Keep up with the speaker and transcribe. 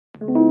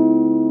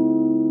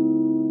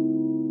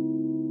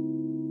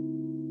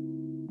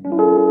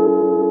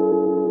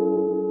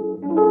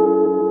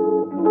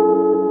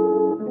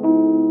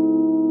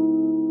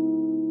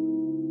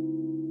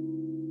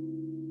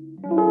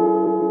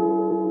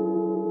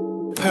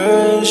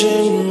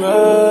Persian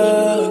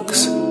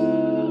rugs,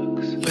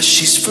 but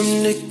she's from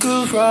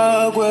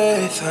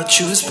Nicaragua. Thought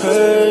you was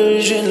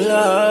Persian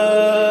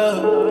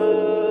love.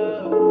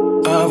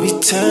 Are we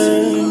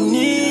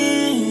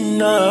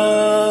turning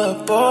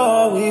up or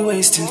are we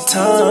wasting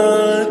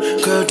time?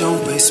 Girl,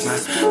 don't waste my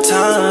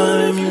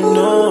time. You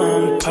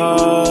know I'm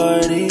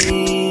party.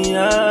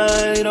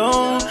 I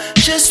don't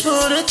just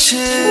wanna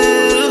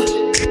chill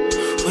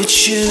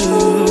with you.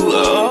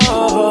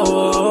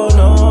 Oh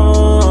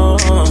no,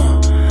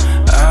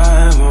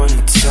 I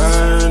wanna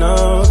turn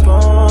up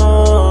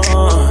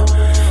on.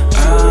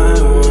 I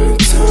wanna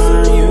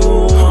turn you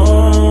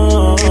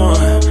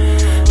on.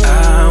 I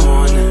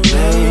wanna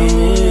lay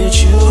with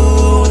you.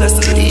 That's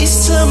the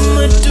least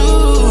I'ma do.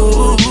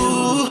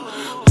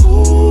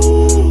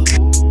 Ooh.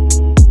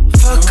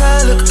 Fuck, I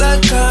look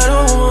like I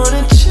don't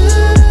wanna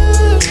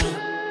chill.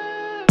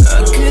 I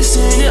can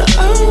see your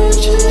eyes,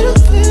 you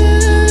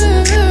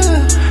feel.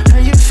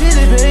 Can you feel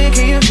it, babe?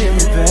 Can you feel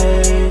me,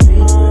 baby?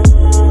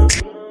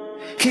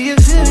 Can you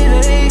feel me,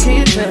 babe? Can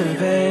you feel me,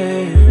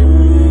 baby?